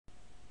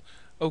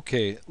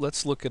Okay,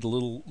 let's look at a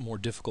little more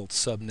difficult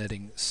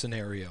subnetting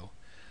scenario.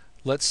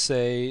 Let's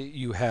say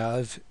you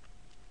have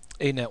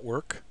a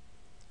network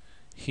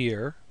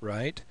here,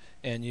 right?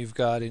 And you've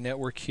got a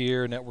network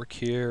here, a network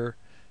here,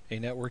 a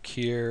network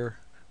here,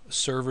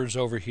 servers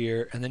over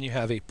here, and then you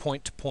have a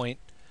point-to-point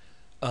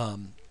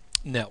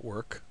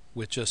network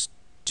with just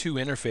two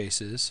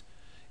interfaces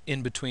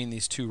in between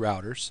these two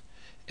routers,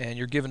 and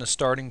you're given a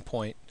starting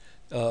point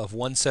of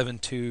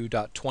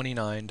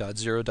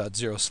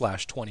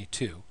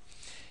 172.29.0.0/22.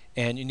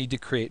 And you need to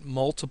create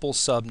multiple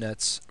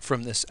subnets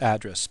from this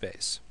address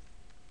space.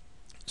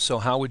 So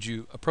how would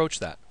you approach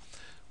that?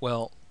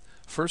 Well,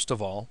 first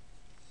of all,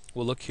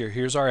 we'll look here.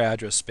 Here's our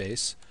address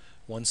space,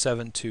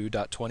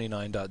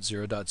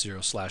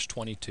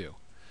 172.29.0.0/22.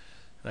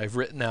 And I've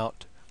written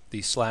out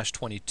the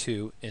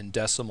 /22 in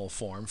decimal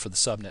form for the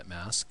subnet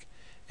mask,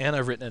 and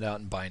I've written it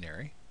out in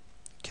binary.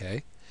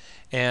 Okay,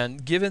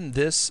 and given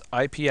this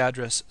IP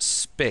address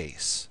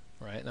space,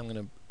 right, and I'm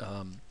going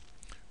to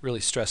really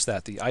stress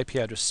that, the IP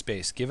address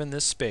space, given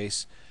this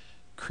space,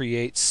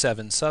 creates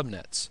 7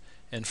 subnets.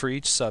 And for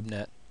each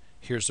subnet,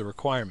 here's the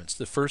requirements.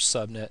 The first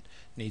subnet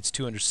needs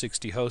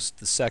 260 hosts,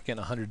 the second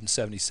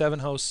 177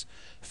 hosts,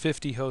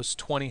 50 hosts,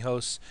 20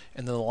 hosts,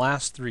 and then the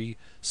last 3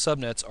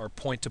 subnets are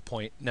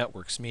point-to-point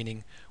networks,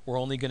 meaning we're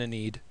only going to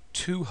need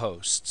 2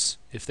 hosts.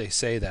 If they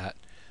say that,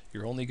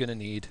 you're only going to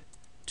need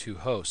 2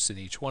 hosts in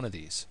each one of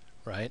these,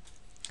 right?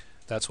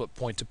 That's what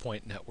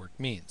point-to-point network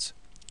means.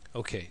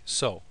 Okay,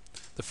 so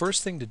the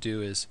first thing to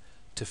do is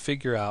to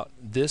figure out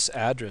this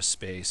address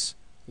space.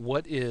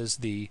 What is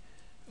the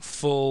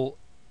full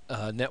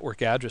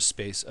network address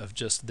space of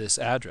just this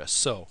address?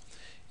 So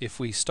if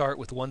we start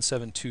with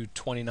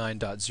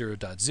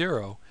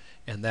 172.29.0.0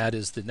 and that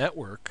is the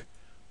network,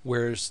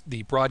 where's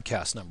the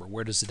broadcast number?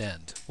 Where does it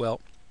end?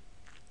 Well,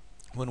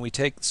 when we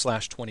take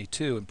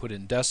 /22 and put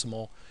in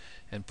decimal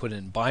and put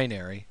in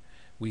binary,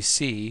 we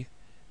see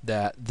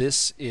that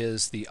this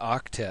is the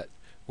octet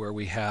where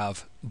we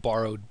have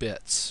borrowed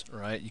bits,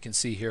 right? You can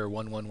see here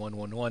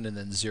 11111 and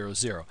then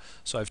 00.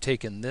 So I've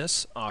taken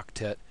this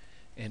octet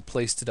and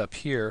placed it up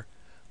here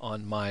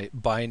on my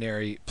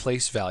binary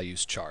place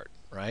values chart,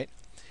 right?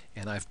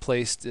 And I've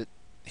placed it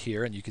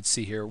here, and you can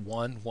see here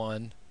 1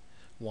 1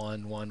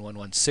 1 1 1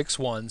 1, 6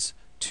 ones,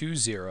 2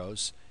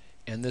 zeros,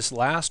 and this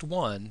last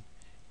one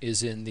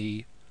is in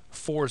the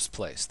 4's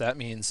place. That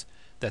means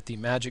that the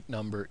magic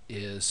number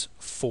is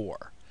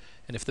 4.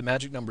 And if the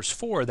magic number is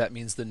 4, that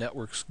means the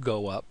networks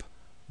go up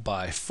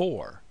by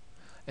 4.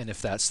 And if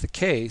that's the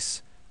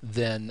case,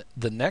 then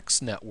the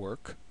next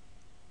network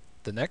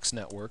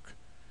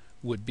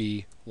would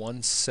be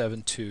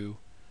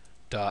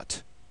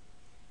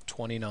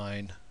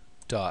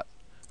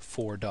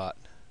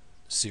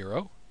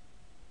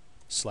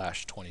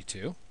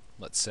 172.29.4.0/22,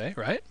 let's say,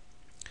 right?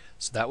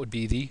 So that would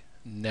be the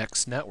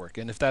next network.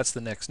 And if that's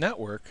the next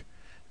network,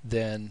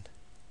 then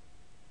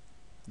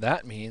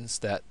that means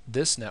that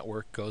this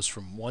network goes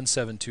from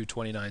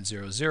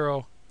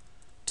 172.29.0.0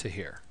 to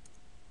here.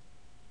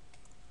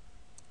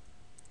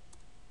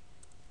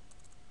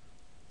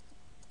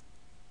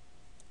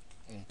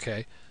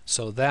 Okay,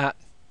 so that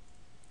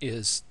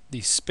is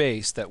the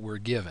space that we're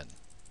given.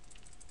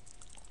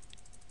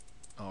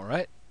 All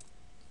right,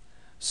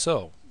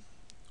 so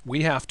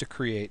we have to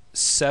create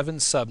 7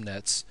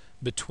 subnets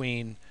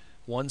between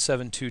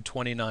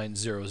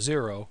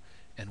 172.29.0.0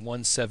 and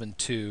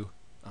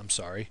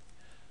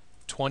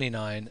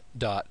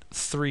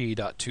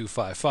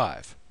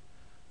 29.3.255,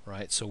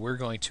 right? So we're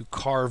going to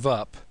carve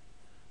up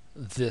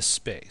this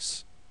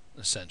space,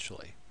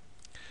 essentially.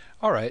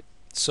 All right,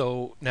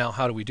 so now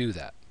how do we do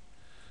that?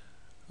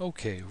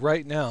 Okay,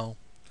 right now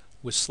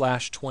with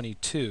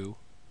 /22,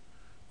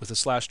 with the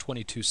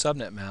 /22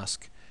 subnet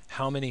mask,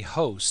 how many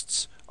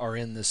hosts are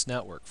in this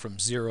network from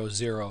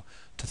 00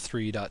 to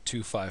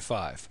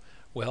 3.255?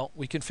 Well,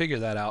 we can figure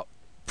that out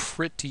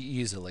pretty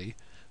easily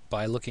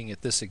by looking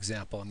at this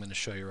example I'm going to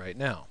show you right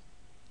now.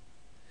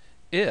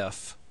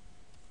 If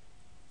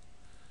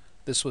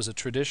this was a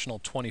traditional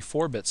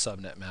 24-bit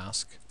subnet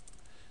mask,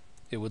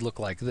 it would look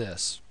like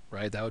this,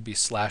 right? That would be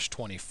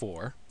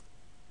 /24.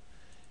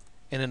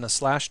 And in a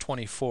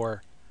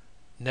 /24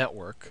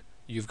 network,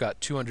 you've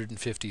got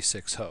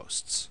 256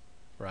 hosts,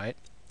 right?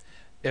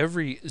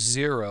 Every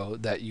 0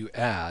 that you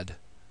add,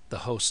 the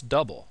hosts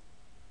double.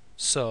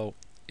 So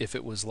if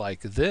it was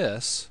like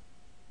this,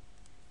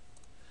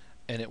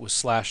 and it was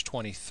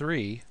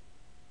 /23,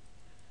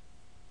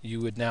 you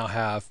would now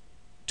have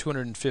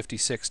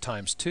 256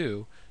 times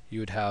 2, you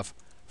would have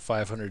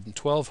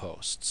 512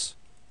 hosts.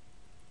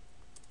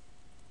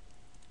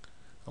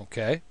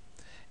 Okay,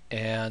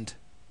 and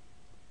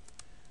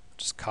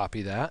just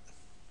copy that.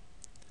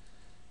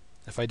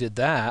 If I did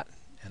that,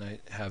 and I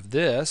have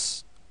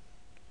this,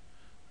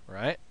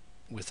 right,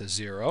 with a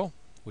 0,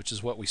 which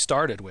is what we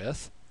started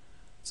with,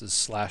 this is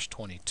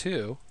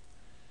 /22,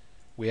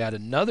 we add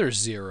another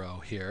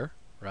 0 here,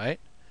 right?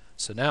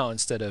 So now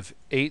instead of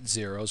 8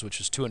 zeros, which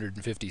is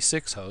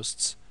 256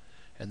 hosts,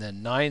 and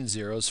then 9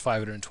 zeros,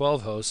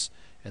 512 hosts,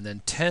 and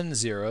then 10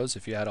 zeros,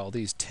 if you add all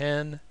these,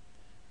 10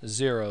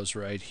 zeros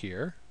right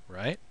here,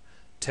 right?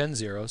 10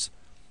 zeros,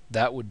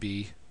 that would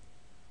be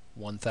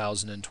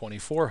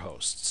 1024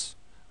 hosts.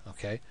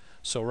 Okay,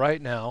 so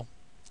right now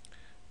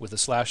with a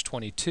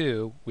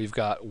 /22 we've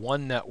got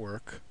one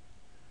network.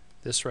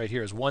 This right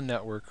here is one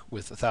network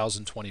with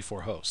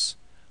 1024 hosts.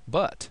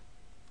 But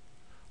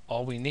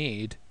all we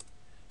need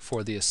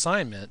for the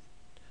assignment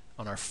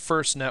on our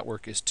first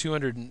network is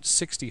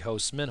 260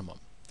 hosts minimum.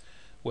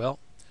 Well,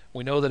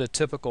 we know that a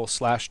typical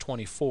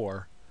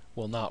 /24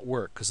 will not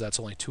work because that's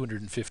only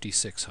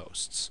 256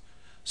 hosts.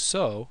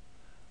 So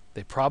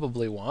they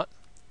probably want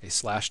a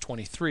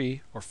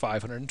 /23 or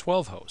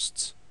 512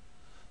 hosts.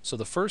 So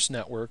the first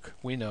network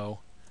we know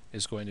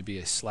is going to be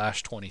a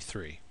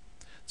 /23.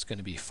 It's going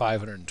to be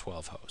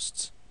 512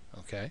 hosts.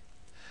 Okay.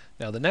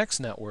 Now the next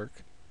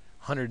network,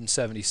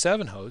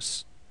 177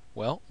 hosts,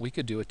 well, we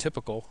could do a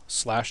typical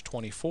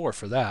 /24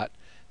 for that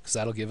because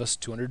that'll give us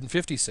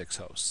 256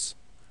 hosts,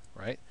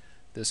 right?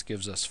 This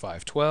gives us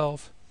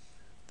 512.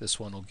 This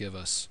one will give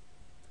us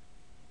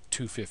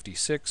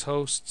 256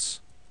 hosts,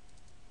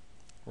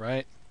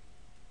 right?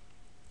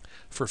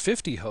 For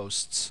 50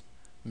 hosts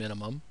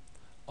minimum,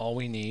 all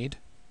we need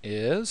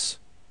is,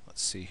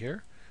 let's see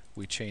here,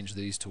 we change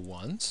these to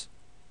ones.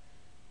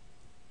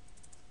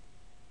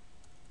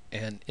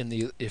 And in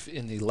the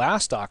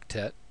last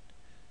octet,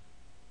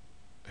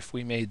 if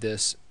we made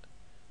this,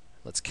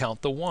 let's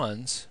count the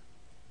ones,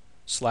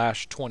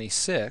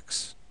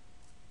 /26,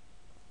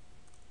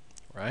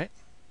 right?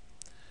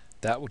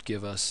 That would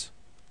give us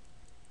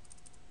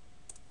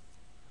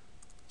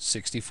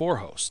 64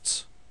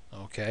 hosts,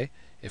 okay,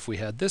 if we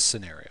had this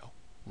scenario,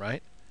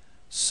 right?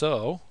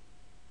 So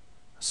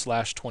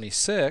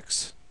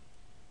 /26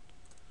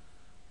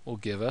 will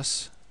give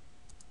us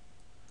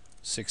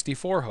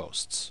 64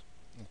 hosts.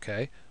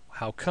 Okay,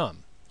 how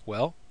come?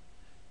 Well,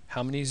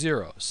 how many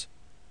zeros?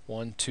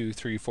 1, 2,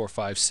 3, 4,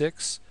 5,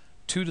 6.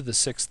 2 to the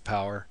 6th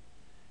power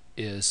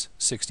is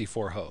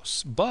 64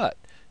 hosts. But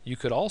you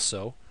could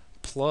also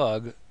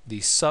plug the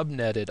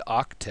subnetted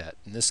octet.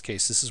 In this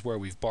case, this is where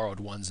we've borrowed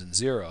ones and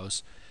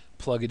zeros.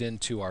 Plug it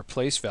into our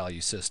place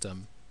value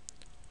system,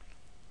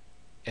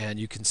 and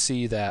you can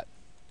see that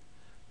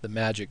the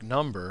magic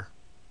number,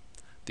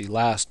 the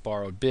last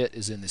borrowed bit,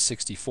 is in the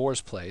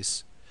 64's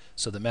place.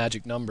 So the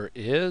magic number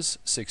is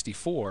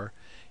 64,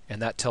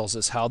 and that tells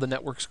us how the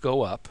networks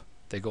go up.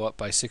 They go up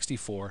by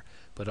 64,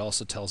 but it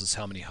also tells us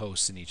how many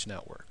hosts in each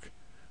network,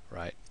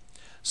 right?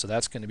 So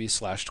that's going to be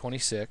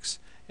 /26,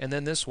 and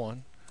then this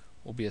one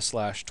will be a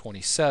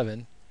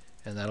 /27,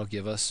 and that'll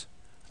give us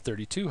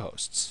 32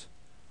 hosts.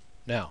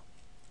 Now,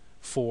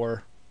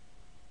 for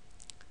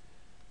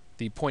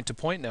the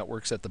point-to-point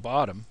networks at the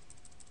bottom,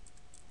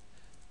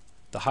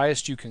 the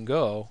highest you can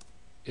go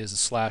is a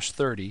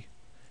 /30,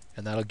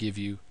 and that'll give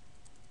you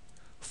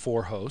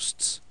 4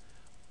 hosts,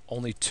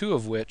 only 2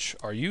 of which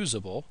are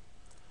usable,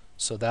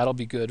 so that'll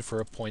be good for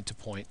a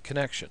point-to-point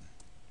connection.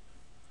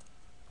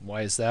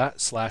 Why is that?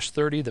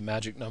 /30, the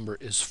magic number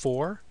is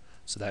 4,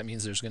 so that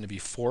means there's going to be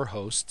 4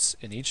 hosts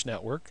in each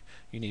network.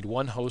 You need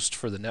 1 host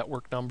for the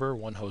network number,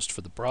 1 host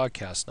for the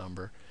broadcast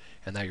number,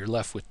 and now you're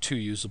left with 2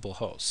 usable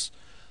hosts.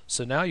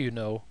 So now you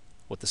know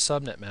what the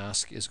subnet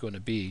mask is going to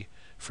be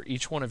for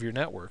each one of your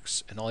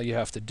networks, and all you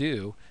have to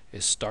do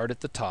is start at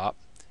the top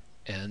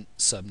and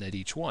subnet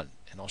each one,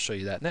 and I'll show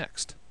you that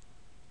next.